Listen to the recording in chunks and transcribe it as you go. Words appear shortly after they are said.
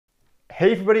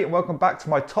Hey everybody, and welcome back to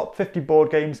my top 50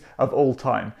 board games of all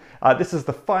time. This is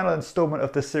the final installment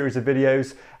of this series of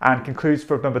videos and concludes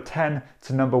from number 10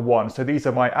 to number 1. So these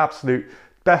are my absolute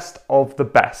best of the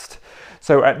best.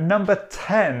 So at number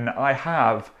 10 I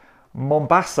have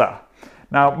Mombasa.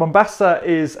 Now Mombasa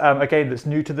is a game that's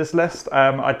new to this list.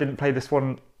 I didn't play this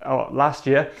one last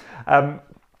year.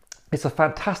 It's a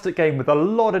fantastic game with a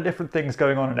lot of different things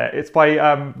going on in it. It's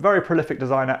by very prolific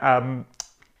designer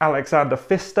Alexander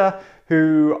Pfister,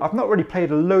 who I've not really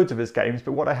played loads of his games,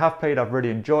 but what I have played I've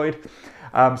really enjoyed.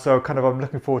 So I'm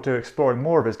looking forward to exploring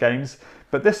more of his games.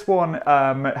 But this one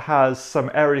has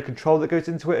some area control that goes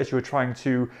into it as you're trying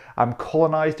to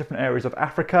colonize different areas of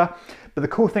Africa. But the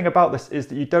cool thing about this is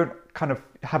that you don't kind of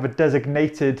have a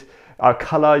designated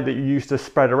colour that you use to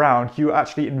spread around. You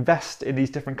actually invest in these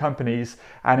different companies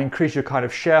and increase your kind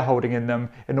of shareholding in them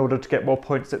in order to get more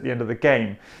points at the end of the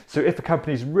game. So if a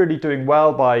company is really doing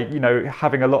well by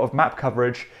having a lot of map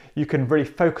coverage, you can really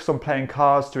focus on playing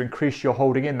cards to increase your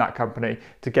holding in that company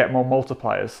to get more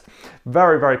multipliers.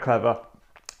 Very, very clever.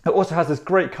 It also has this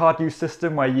great card use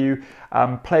system where you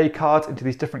play cards into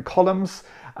these different columns,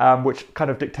 which kind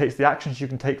of dictates the actions you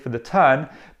can take for the turn.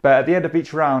 But at the end of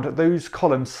each round, those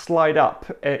columns slide up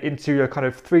into a kind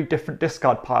of 3 different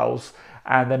discard piles.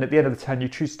 And then at the end of the turn, you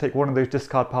choose to take one of those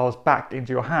discard piles back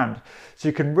into your hand. So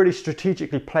you can really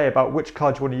strategically play about which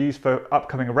cards you want to use for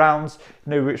upcoming rounds,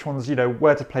 know which ones,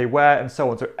 where to play where, and so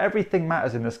on. So everything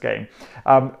matters in this game.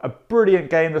 A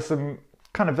brilliant game. There's some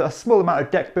kind of a small amount of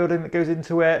deck building that goes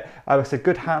into it. It's a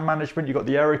good hand management, you've got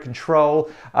the area control,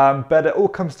 but it all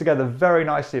comes together very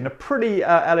nicely in a pretty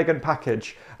elegant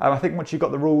package. I think once you've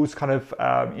got the rules kind of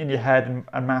in your head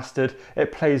and mastered,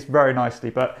 it plays very nicely,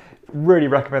 but really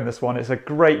recommend this one. It's a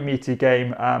great meaty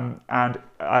game and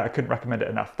I couldn't recommend it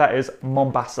enough. That is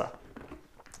Mombasa.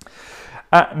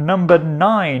 At number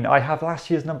 9, I have last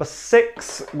year's number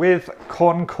 6 with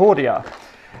Concordia.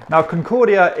 Now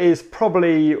Concordia is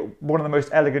probably one of the most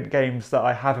elegant games that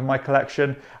I have in my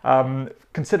collection.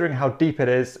 Considering how deep it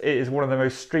is one of the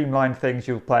most streamlined things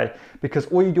you'll play, because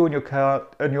all you do on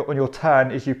your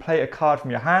turn is you play a card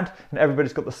from your hand, and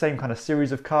everybody's got the same kind of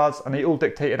series of cards, and they all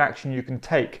dictate an action you can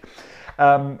take.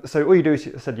 So all you do is,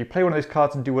 you play one of those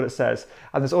cards and do what it says.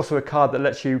 And there's also a card that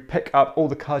lets you pick up all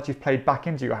the cards you've played back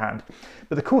into your hand.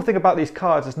 But the cool thing about these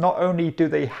cards is not only do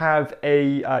they have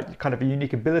a kind of a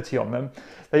unique ability on them,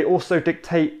 they also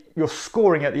dictate your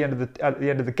scoring at the end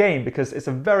of the game, because it's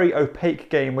a very opaque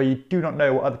game where you do not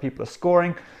know what other people are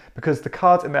scoring, because the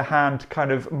cards in their hand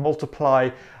kind of multiply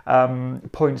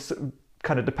points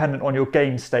kind of dependent on your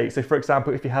game state. So for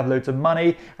example, if you have loads of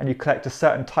money and you collect a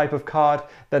certain type of card,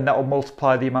 then that will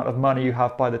multiply the amount of money you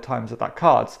have by the times of that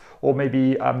cards, or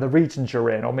maybe the regions you're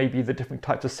in, or maybe the different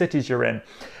types of cities you're in.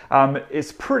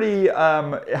 It's pretty,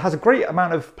 it has a great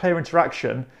amount of player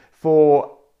interaction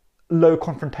for low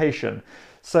confrontation.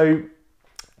 So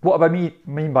what I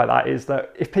mean by that is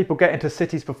that if people get into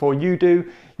cities before you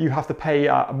do, you have to pay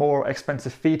a more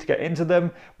expensive fee to get into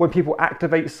them. When people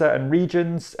activate certain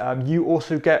regions, you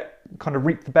also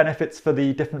reap the benefits for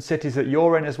the different cities that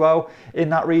you're in as well in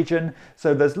that region.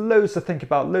 So there's loads to think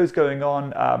about, loads going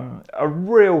on, a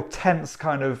real tense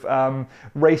kind of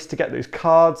race to get those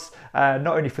cards,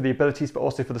 not only for the abilities but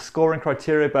also for the scoring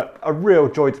criteria, but a real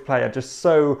joy to play and just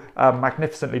so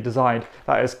magnificently designed.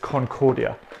 That is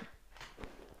Concordia.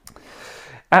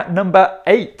 At number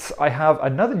 8, I have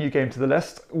another new game to the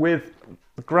list with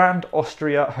Grand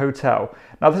Austria Hotel.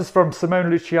 Now this is from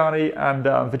Simone Luciani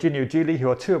and Virginia Giulli, who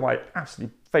are 2 of my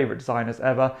absolutely favourite designers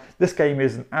ever. This game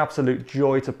is an absolute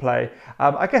joy to play.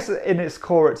 I guess in its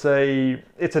core it's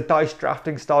a dice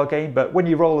drafting style game, but when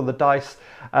you roll on the dice,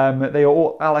 they are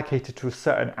all allocated to a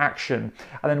certain action.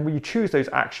 And then when you choose those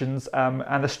actions,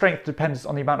 and the strength depends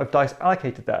on the amount of dice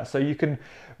allocated there. So you can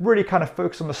really kind of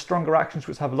focus on the stronger actions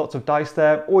which have lots of dice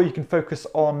there, or you can focus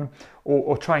on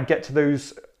or try and get to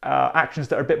those actions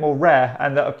that are a bit more rare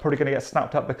and that are probably going to get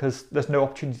snapped up because there's no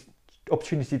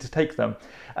opportunity to take them.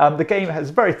 The game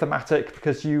is very thematic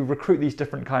because you recruit these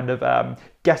different kind of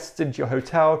guests into your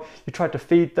hotel, you try to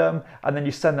feed them, and then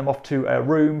you send them off to a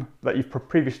room that you've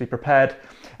previously prepared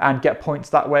and get points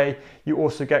that way. You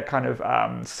also get kind of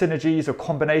synergies or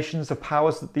combinations of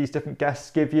powers that these different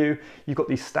guests give you. You've got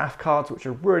these staff cards which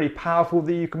are really powerful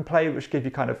that you can play, which give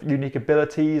you kind of unique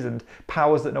abilities and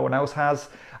powers that no one else has.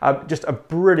 Just a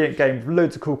brilliant game,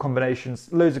 loads of cool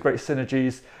combinations, loads of great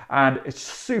synergies, and it's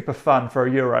super fun for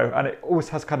a Euro, and it always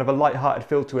has kind of a light-hearted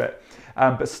feel to it,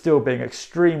 but still being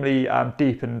extremely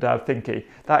deep and thinky.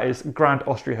 That is Grand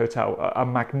Austria Hotel, a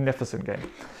magnificent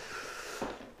game.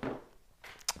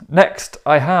 Next,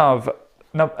 I have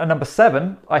At number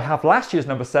 7, I have last year's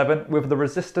number 7 with the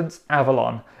Resistance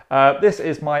Avalon. This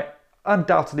is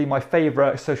undoubtedly my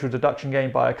favourite social deduction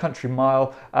game by a country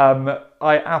mile.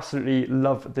 I absolutely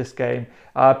love this game.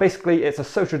 Basically, it's a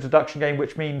social deduction game,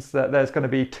 which means that there's going to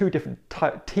be 2 different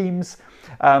teams,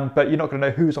 but you're not going to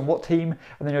know who's on what team,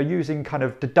 and then you're using kind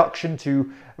of deduction to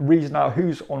reason out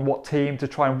who's on what team to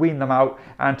try and wean them out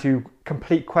and to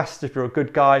complete quests if you're a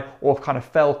good guy, or kind of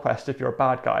fail quests if you're a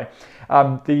bad guy.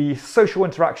 The social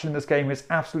interaction in this game is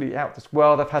absolutely out of this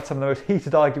world. I've had some of the most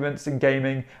heated arguments in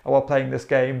gaming while playing this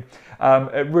game.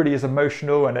 It really is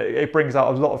emotional, and it brings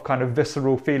out a lot of kind of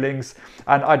visceral feelings,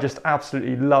 and I just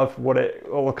absolutely love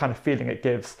all the kind of feeling it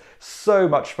gives. So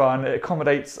much fun. It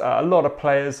accommodates a lot of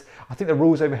players. I think the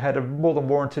rules overhead are more than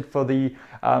warranted for the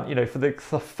for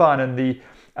the fun and the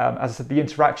as I said, the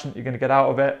interaction that you're going to get out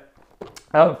of it.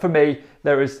 For me,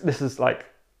 this is like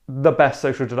the best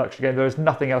social deduction game. There is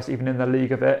nothing else even in the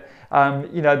league of it.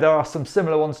 There are some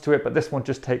similar ones to it, but this one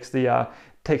just takes the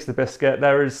biscuit.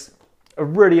 There is a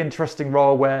really interesting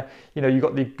role where you've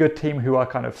got the good team who are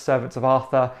kind of servants of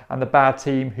Arthur, and the bad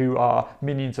team who are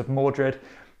minions of Mordred.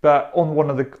 But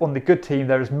on the good team,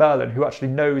 there is Merlin, who actually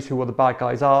knows who all the bad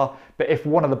guys are. But if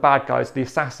one of the bad guys, the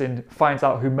assassin, finds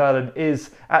out who Merlin is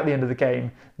at the end of the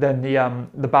game, then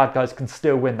the bad guys can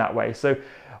still win that way. So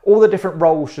all the different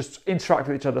roles just interact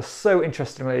with each other so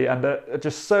interestingly, and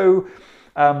just so,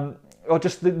 or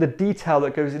just the detail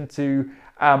that goes into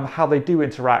how they do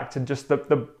interact, and just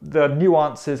the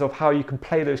nuances of how you can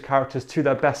play those characters to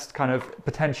their best kind of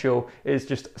potential is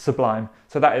just sublime.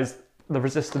 So that is the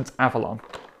Resistance Avalon.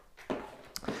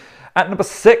 At number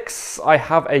 6, I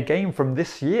have a game from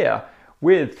this year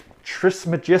with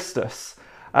Trismegistus.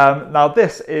 Now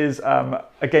this is a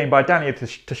game by Daniel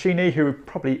Tascini, who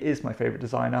probably is my favourite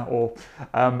designer, or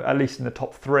at least in the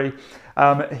top 3.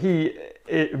 He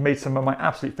made some of my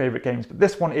absolute favourite games, but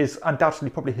this one is undoubtedly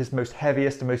probably his most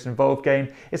heaviest and most involved game.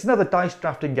 It's another dice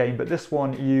drafting game, but this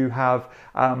one you have,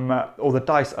 all the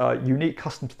dice are unique,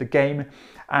 custom to the game,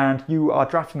 and you are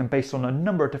drafting them based on a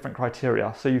number of different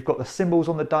criteria. So you've got the symbols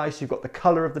on the dice, you've got the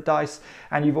colour of the dice,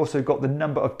 and you've also got the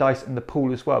number of dice in the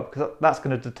pool as well, because that's going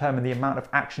to determine the amount of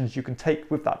actions you can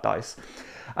take with that dice.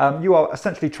 You are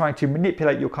essentially trying to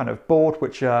manipulate your kind of board,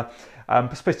 which are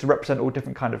supposed to represent all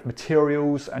different kind of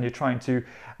materials, and you're trying to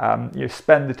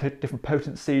spend the different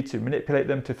potency to manipulate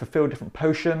them to fulfill different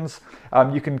potions.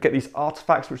 You can get these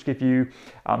artifacts which give you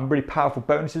really powerful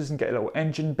bonuses and get a little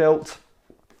engine built.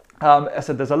 As I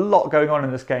said, there's a lot going on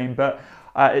in this game, but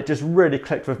it just really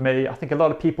clicked with me. I think a lot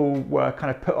of people were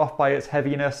kind of put off by its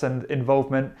heaviness and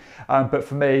involvement, but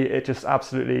for me, it just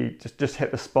absolutely just hit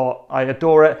the spot. I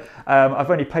adore it. I've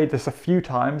only played this a few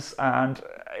times, and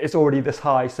it's already this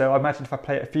high, so I imagine if I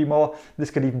play it a few more,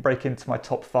 this could even break into my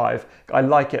top 5. I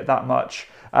like it that much.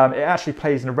 It actually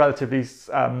plays in a relatively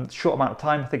short amount of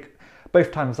time. I think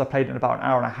both times I played in about an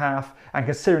hour and a half, and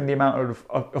considering the amount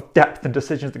of depth and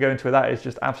decisions that go into it, that is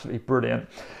just absolutely brilliant.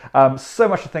 So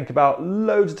much to think about,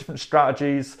 loads of different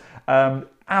strategies,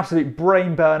 absolute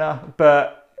brain burner,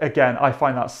 but again, I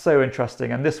find that so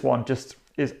interesting, and this one just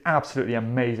is absolutely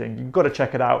amazing. You've got to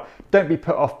check it out. Don't be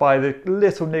put off by the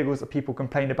little niggles that people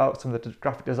complain about, some of the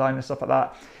graphic design and stuff like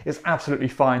that. It's absolutely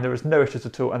fine. There is no issues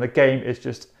at all, and the game is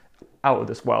just out of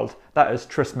this world. That is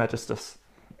Trismegistus.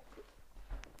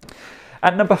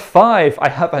 At number 5, I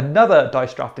have another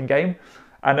dice drafting game,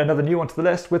 and another new one to the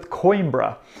list with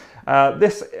Coimbra.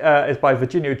 This is by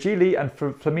Virginio Gili and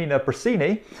Flaminia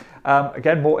Brasini.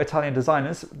 Again, more Italian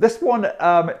designers. This one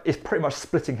is pretty much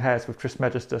splitting hairs with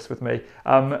Trismegistus with me.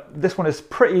 This one is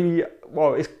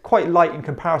it's quite light in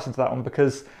comparison to that one,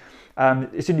 because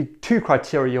it's only 2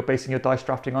 criteria you're basing your dice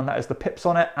drafting on. That is the pips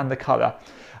on it and the colour.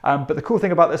 But the cool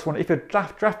thing about this one, if you're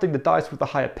drafting the dice with the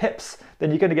higher pips, then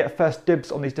you're going to get first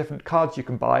dibs on these different cards you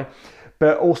can buy.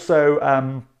 But also,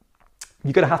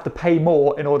 you're going to have to pay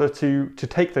more in order to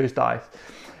take those dice.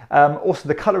 Also,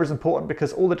 the colour is important,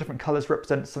 because all the different colours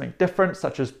represent something different,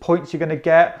 such as points you're going to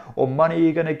get, or money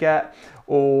you're going to get,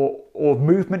 or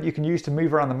movement you can use to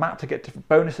move around the map to get different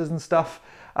bonuses and stuff.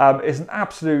 It's an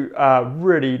absolute,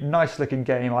 really nice looking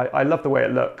game. I love the way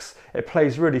it looks. It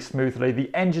plays really smoothly. The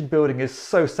engine building is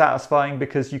so satisfying,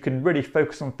 because you can really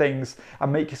focus on things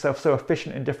and make yourself so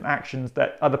efficient in different actions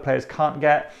that other players can't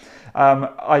get.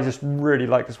 I just really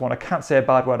like this one. I can't say a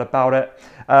bad word about it.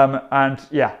 And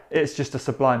yeah, it's just a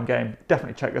sublime game.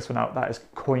 Definitely check this one out. That is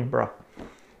Coimbra.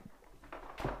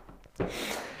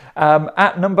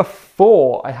 At number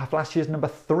 4, I have last year's number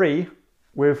 3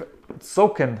 with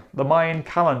tzolk'in, the Mayan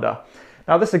calendar.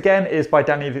 Now this again is by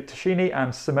Daniele Tascini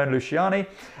and Simone Luciani.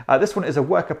 This one is a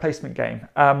worker placement game,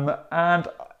 and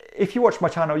if you watch my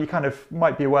channel, you kind of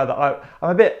might be aware that I'm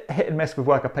a bit hit and miss with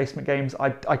worker placement games. I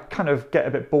kind of get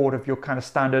a bit bored of your kind of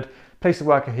standard place a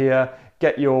worker here,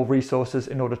 get your resources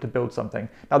in order to build something.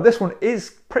 Now this one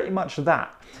is pretty much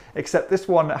that, except this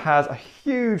one has a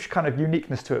huge kind of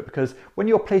uniqueness to it, because when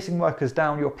you're placing workers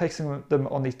down, you're placing them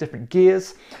on these different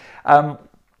gears.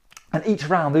 And each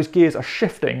round those gears are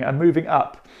shifting and moving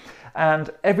up. And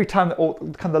every time, or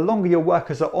kind of the longer your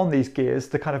workers are on these gears,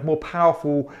 the kind of more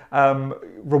powerful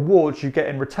rewards you get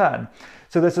in return.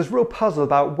 So there's this real puzzle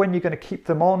about when you're going to keep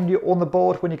them on the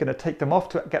board, when you're going to take them off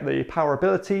to get the power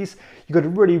abilities. You've got to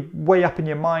really weigh up in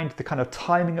your mind the kind of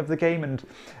timing of the game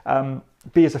and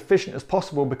be as efficient as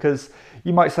possible, because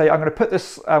you might say, I'm going to put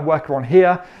this worker on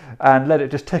here and let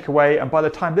it just tick away, and by the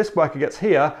time this worker gets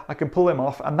here, I can pull him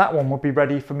off, and that one will be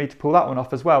ready for me to pull that one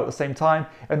off as well at the same time,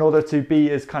 in order to be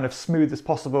as kind of smooth as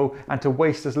possible and to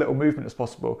waste as little movement as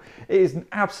possible. It is an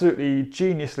absolutely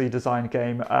geniusly designed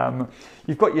game.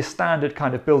 You've got your standard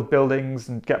kind of build buildings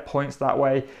and get points that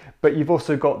way, but you've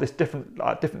also got this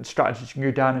different strategies you can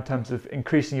go down in terms of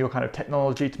increasing your kind of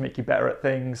technology to make you better at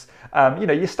things. You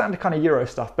know, your standard kind of Euro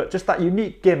stuff, but just that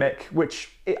unique gimmick,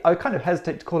 which I kind of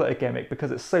hesitate to call it a gimmick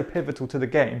because it's so pivotal to the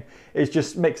game. It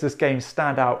just makes this game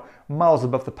stand out miles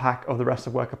above the pack of the rest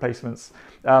of worker placements.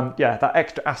 Yeah, that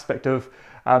extra aspect of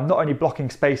not only blocking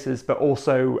spaces, but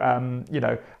also you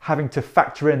know, having to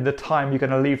factor in the time you're going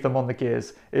to leave them on the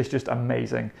gears is just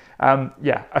amazing.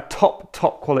 Yeah, a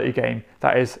top quality game.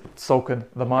 That is tzolk'in,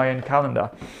 the Mayan calendar.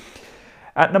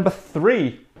 At number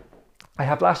 3, I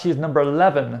have last year's number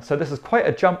 11. So this is quite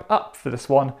a jump up for this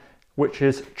one, which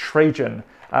is Trajan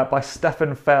by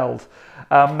Stefan Feld.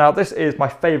 Now this is my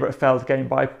favourite Feld game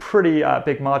by a pretty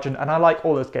big margin, and I like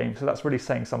all his games, so that's really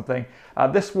saying something.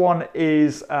 This one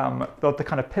is, the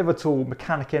kind of pivotal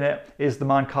mechanic in it is the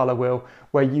Mancala wheel,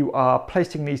 where you are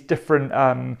placing these different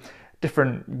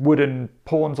wooden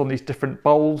pawns on these different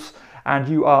bowls, and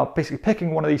you are basically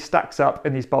picking one of these stacks up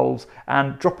in these bowls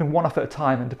and dropping one off at a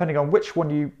time, and depending on which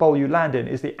bowl you land in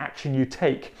is the action you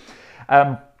take.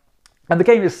 And the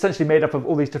game is essentially made up of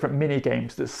all these different mini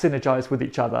games that synergize with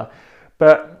each other.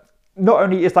 But not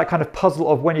only is that kind of puzzle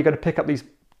of when you're going to pick up these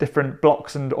different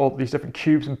blocks and all these different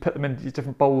cubes and put them into these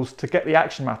different bowls to get the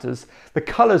action matters, the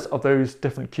colors of those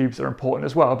different cubes are important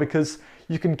as well, because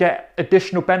you can get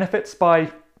additional benefits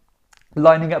by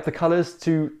lining up the colors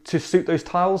to suit those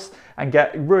tiles and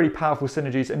get really powerful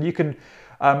synergies. And you can,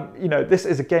 you know, this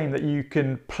is a game that you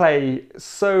can play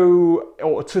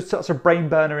to such a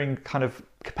brain-burnering kind of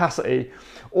capacity,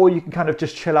 or you can kind of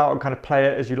just chill out and kind of play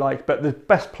it as you like. But the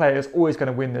best player is always going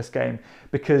to win this game,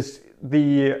 because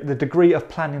the degree of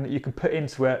planning that you can put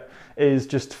into it is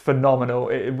just phenomenal.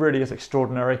 It really is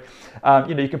extraordinary.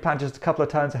 You know, you can plan just a couple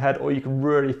of turns ahead, or you can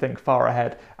really think far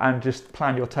ahead and just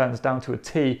plan your turns down to a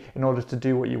T in order to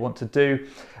do what you want to do.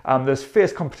 There's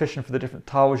fierce competition for the different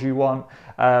tiles you want.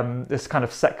 There's kind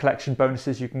of set collection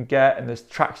bonuses you can get, and there's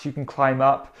tracks you can climb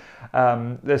up.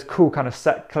 There's cool kind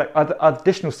of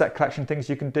additional set collection things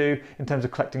you can do in terms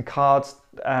of collecting cards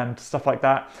and stuff like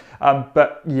that.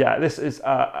 But yeah, this is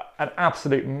an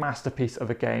absolute masterpiece of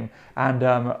a game, and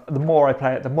the more I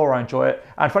play it, the more I enjoy it.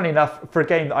 And funnily enough, for a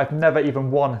game that I've never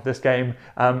even won, this game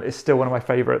is still one of my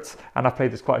favourites, and I've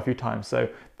played this quite a few times. So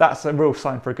that's a real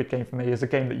sign for a good game for me, is a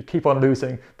game that you keep on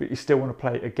losing, but you still want to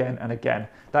play again and again.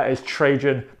 That is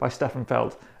Trajan by Stefan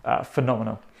Feld.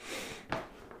 Phenomenal.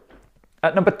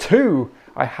 At number 2,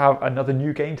 I have another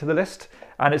new game to the list,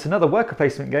 and it's another worker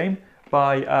placement game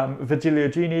by Virgilio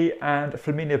Gini and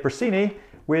Flaminia Brasini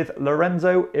with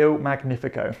Lorenzo Il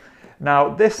Magnifico.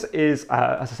 Now this is,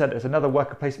 as I said, it's another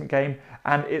worker placement game,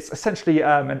 and it's essentially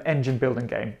an engine building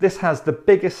game. This has the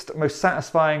biggest, most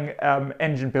satisfying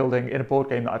engine building in a board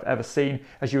game that I've ever seen,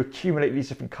 as you accumulate these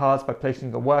different cards by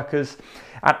placing the workers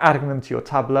and adding them to your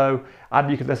tableau.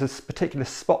 And there's this particular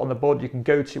spot on the board you can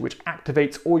go to which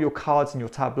activates all your cards in your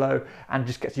tableau and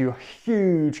just gets you a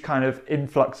huge kind of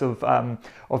influx of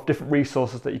different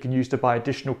resources that you can use to buy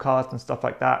additional cards and stuff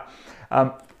like that.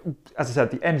 As I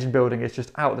said, the engine building is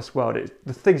just out of this world.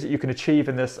 The things that you can achieve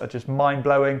in this are just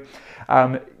mind-blowing.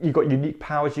 You've got unique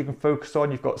powers you can focus on.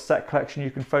 You've got set collection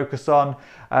you can focus on.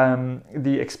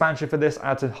 The expansion for this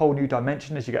adds a whole new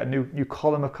dimension as you get a new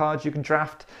column of cards you can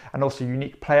draft, and also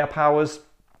unique player powers.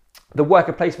 The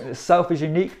worker placement itself is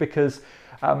unique because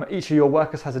each of your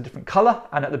workers has a different colour,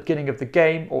 and at the beginning of the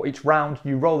game or each round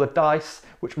you roll the dice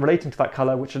which relating to that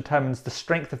colour, which determines the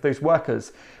strength of those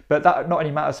workers. But that not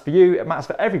only matters for you, it matters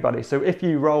for everybody. So if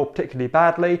you roll particularly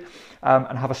badly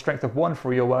and have a strength of 1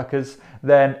 for your workers,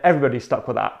 then everybody's stuck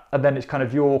with that, and then it's kind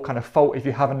of your kind of fault if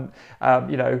you haven't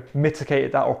you know,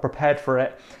 mitigated that or prepared for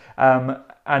it.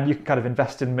 And you can kind of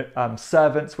invest in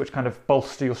servants, which kind of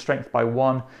bolster your strength by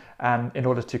 1, and in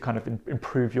order to kind of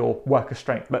improve your worker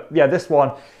strength. But yeah, this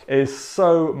one is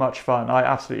so much fun. I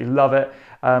absolutely love it.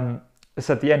 As I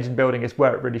said, the engine building is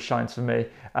where it really shines for me.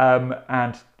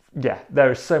 And yeah, there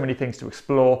are so many things to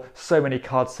explore, so many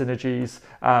card synergies,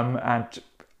 and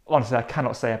honestly, I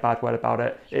cannot say a bad word about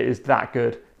it. It is that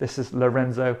good. This is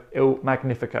Lorenzo Il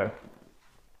Magnifico.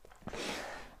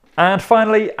 And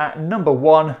finally, at number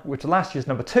 1, which last year's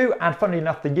number 2, and funnily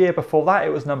enough, the year before that, it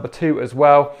was number 2 as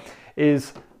well,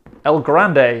 is El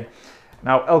Grande.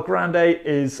 Now, El Grande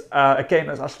is a game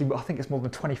that's actually, I think it's more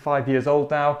than 25 years old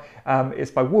now.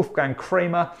 It's by Wolfgang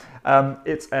Kramer.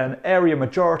 It's an area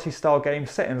majority style game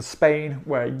set in Spain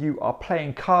where you are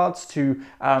playing cards to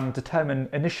determine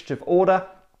initiative order.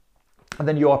 And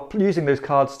then you are using those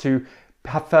cards to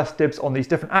have first dibs on these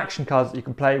different action cards that you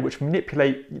can play, which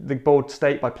manipulate the board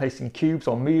state by placing cubes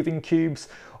or moving cubes,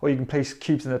 or you can place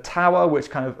cubes in a tower, which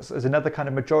kind of is another kind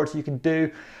of majority you can do.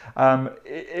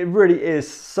 It really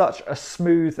is such a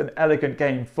smooth and elegant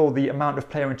game for the amount of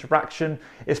player interaction.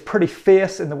 It's pretty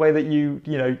fierce in the way that you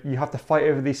have to fight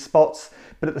over these spots,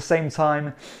 but at the same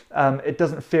time, it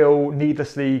doesn't feel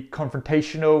needlessly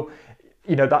confrontational.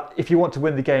 You know that if you want to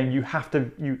win the game, you have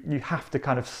to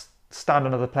kind of stand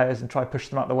on other players and try to push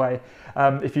them out of the way.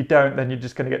 If you don't, then you're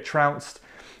just going to get trounced.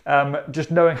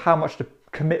 Just knowing how much to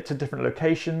commit to different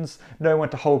locations, knowing when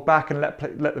to hold back and let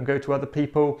them go to other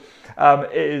people.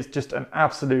 It is just an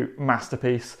absolute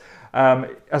masterpiece. As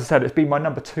I said, it's been my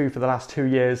number 2 for the last 2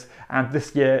 years, and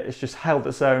this year it's just held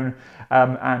its own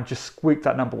and just squeaked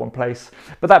that number 1 place.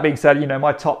 But that being said,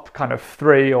 my top kind of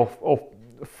 3 or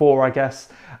 4, I guess,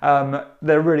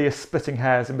 there really is splitting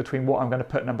hairs in between what I'm going to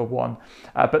put number 1.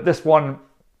 But this one,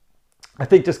 I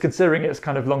think, just considering its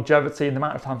kind of longevity and the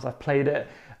amount of times I've played it,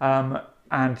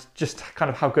 and just kind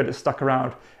of how good it's stuck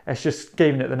around, it's just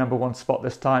giving it the number 1 spot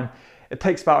this time. It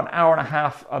takes about an hour and a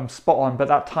half spot on, but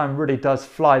that time really does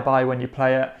fly by when you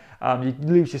play it. You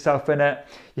lose yourself in it.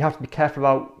 You have to be careful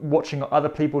about watching what other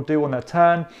people do on their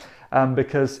turn,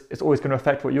 because it's always going to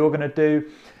affect what you're going to do.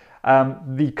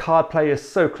 The card play is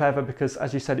so clever because,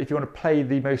 as you said, if you want to play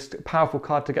the most powerful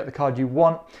card to get the card you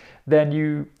want, then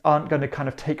you aren't going to kind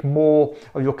of take more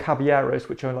of your caballeros,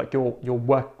 which are like your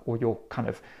work or your kind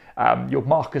of your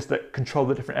markers that control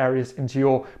the different areas, into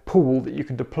your pool that you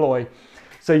can deploy.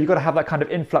 So you've got to have that kind of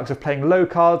influx of playing low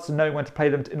cards and knowing when to play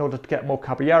them in order to get more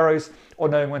caballeros, or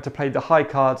knowing when to play the high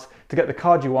cards to get the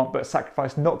card you want, but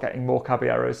sacrifice not getting more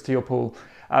caballeros to your pool.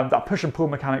 That push and pull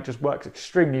mechanic just works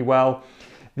extremely well.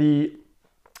 It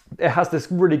has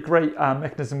this really great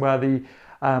mechanism where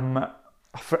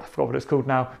I forgot what it's called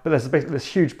now, but there's basically this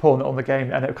huge pawn on the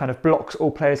game, and it kind of blocks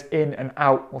all players in and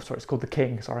out. Oh, sorry, it's called the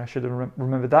king. Sorry, I should have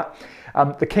remembered that.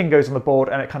 The king goes on the board,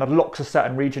 and it kind of locks a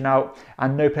certain region out,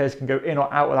 and no players can go in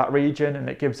or out of that region, and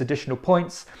it gives additional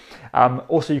points.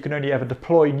 Also, you can only ever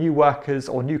deploy new workers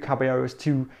or new caballeros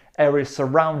to areas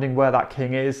surrounding where that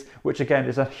king is, which again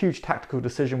is a huge tactical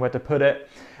decision where to put it.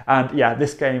 And yeah,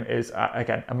 this game is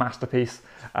again a masterpiece.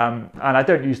 And I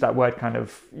don't use that word kind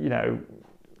of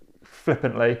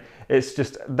flippantly. It's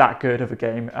just that good of a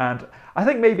game. And I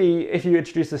think maybe if you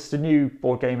introduce this to new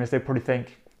board gamers, they'd probably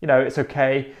think, it's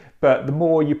okay. But the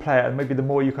more you play it, and maybe the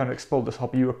more you kind of explore this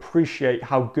hobby, you appreciate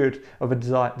how good of a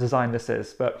design this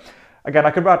is. But again,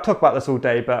 I could talk about this all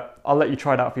day, but I'll let you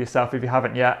try it out for yourself if you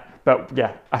haven't yet. But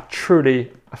yeah, a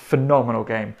phenomenal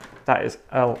game. That is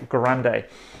El Grande.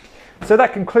 So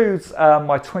that concludes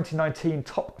my 2019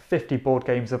 top 50 board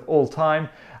games of all time.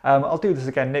 I'll do this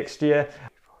again next year.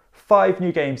 5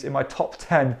 new games in my top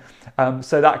 10.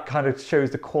 So that kind of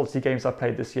shows the quality games I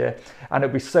played this year. And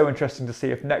it'll be so interesting to see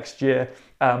if next year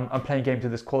I'm playing games of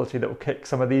this quality that will kick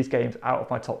some of these games out of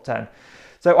my top 10.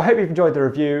 So I hope you've enjoyed the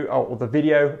review or the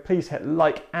video. Please hit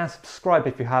like and subscribe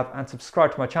if you have, and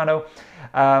subscribe to my channel.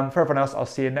 For everyone else, I'll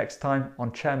see you next time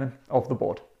on Chairman of the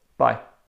Board. Bye.